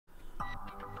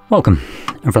Welcome.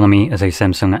 In front of me is a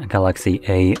Samsung Galaxy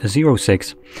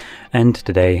A06, and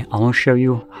today I will show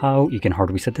you how you can hard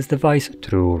reset this device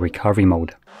through recovery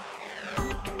mode.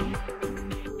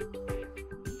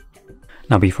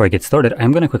 Now before I get started,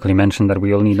 I'm going to quickly mention that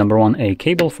we will need number one, a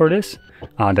cable for this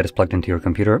that is plugged into your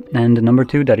computer, and number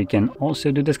two, that you can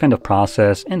also do this kind of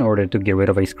process in order to get rid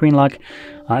of a screen lock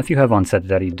if you have one set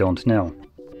that you don't know,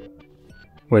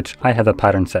 which I have a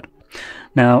pattern set.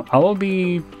 Now I will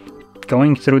be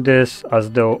going through this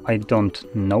as though I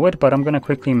don't know it, but I'm going to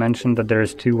quickly mention that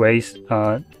there's two ways.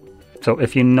 So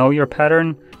if you know your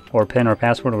pattern or PIN or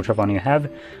password, whichever one you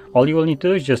have, all you will need to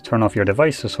do is just turn off your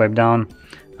device. So swipe down,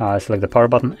 select the power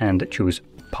button and choose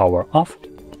power off.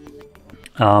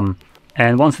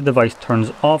 And once the device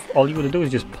turns off, all you will do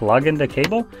is just plug in the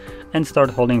cable and start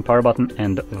holding power button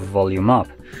and volume up.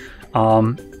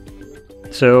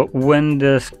 So when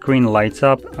the screen lights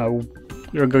up,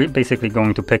 you're basically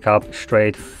going to pick up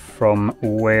straight from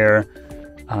where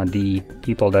the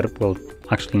people that will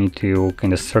actually need to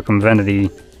kind of circumvent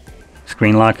the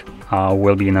screen lock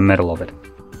will be in the middle of it.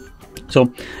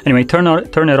 So anyway, turn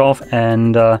it off,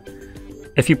 and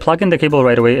if you plug in the cable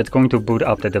right away, it's going to boot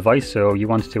up the device, so you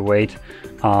want to wait.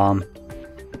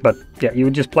 But yeah, you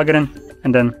would just plug it in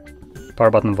and then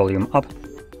power button, volume up,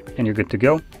 and you're good to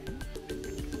go.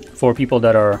 For people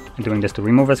that are doing this to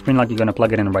remove a screen lock, you're going to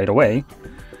plug it in right away,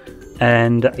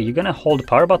 and you're going to hold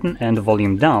power button and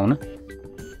volume down.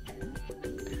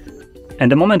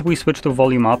 And the moment we switch to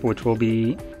volume up, which will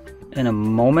be in a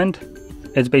moment,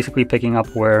 it's basically picking up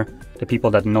where the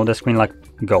people that know the screen lock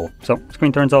go. So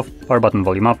screen turns off, power button,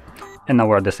 volume up, and now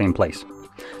we're at the same place.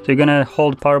 So you're going to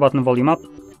hold power button, volume up.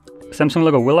 Samsung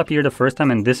logo will appear the first time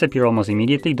and disappear almost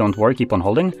immediately. Don't worry, keep on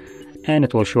holding, and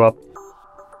it will show up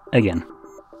again.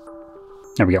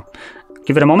 There we go.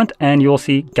 Give it a moment and you'll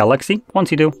see Galaxy.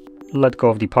 Once you do, let go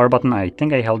of the power button. I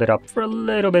think I held it up for a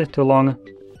little bit too long.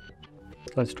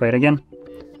 Let's try it again.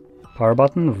 Power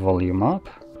button, volume up.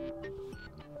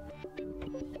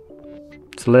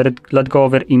 So let go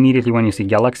of it immediately when you see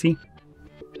Galaxy.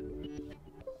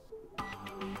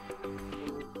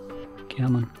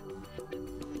 Come on.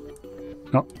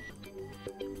 Oh.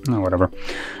 No, whatever.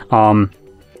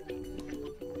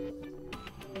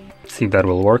 See if that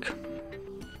will work.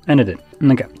 And it did.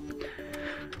 Okay.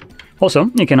 Also,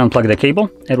 you can unplug the cable.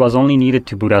 It was only needed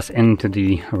to boot us into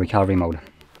the recovery mode.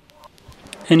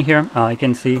 In here, you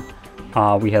can see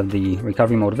we have the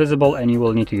recovery mode visible, and you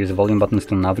will need to use volume buttons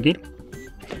to navigate.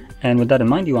 And with that in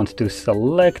mind, you want to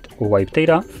select wipe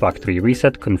data, factory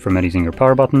reset, confirm it using your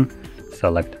power button.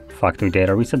 Select factory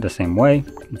data reset the same way,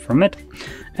 confirm it,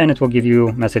 and it will give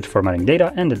you message formatting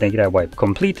data and the data wipe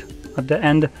complete at the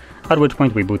end, at which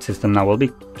point reboot system now will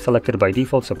be selected by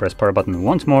default, so press power button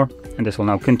once more, and this will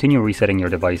now continue resetting your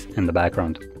device in the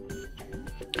background.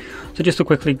 So just to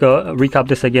quickly recap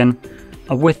this again,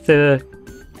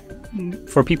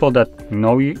 for people that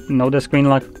know the screen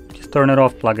lock, just turn it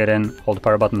off, plug it in, hold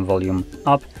power button, volume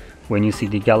up. When you see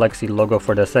the Galaxy logo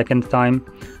for the second time,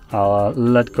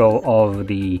 let go of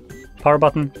the power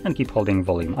button and keep holding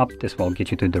volume up. This will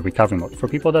get you to the recovery mode. For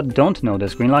people that don't know the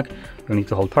screen lock, you need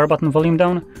to hold power button, volume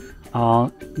down.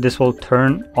 This will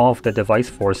turn off the device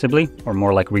forcibly, or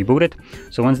more like reboot it.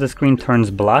 So once the screen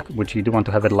turns black, which you do want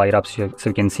to have it light up so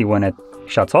you can see when it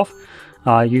shuts off,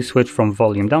 you switch from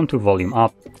volume down to volume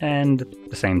up, and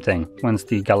the same thing. Once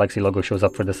the Galaxy logo shows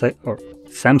up for the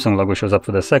Samsung logo shows up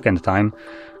for the second time,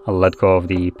 I'll let go of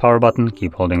the power button,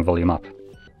 keep holding volume up.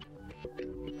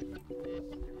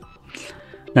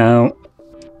 Now,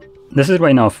 this is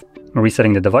right now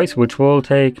resetting the device, which will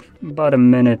take about a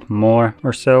minute more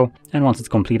or so, and once it's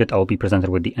completed, I will be presented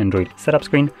with the Android setup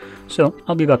screen, so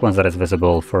I'll be back once that is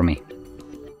visible for me.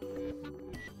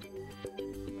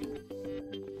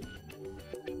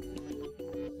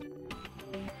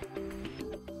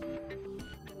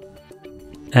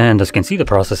 And as you can see, the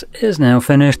process is now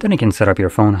finished, and you can set up your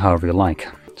phone however you like.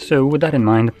 So with that in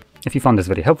mind, if you found this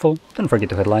video helpful, don't forget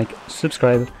to hit like,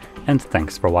 subscribe, and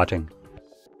thanks for watching.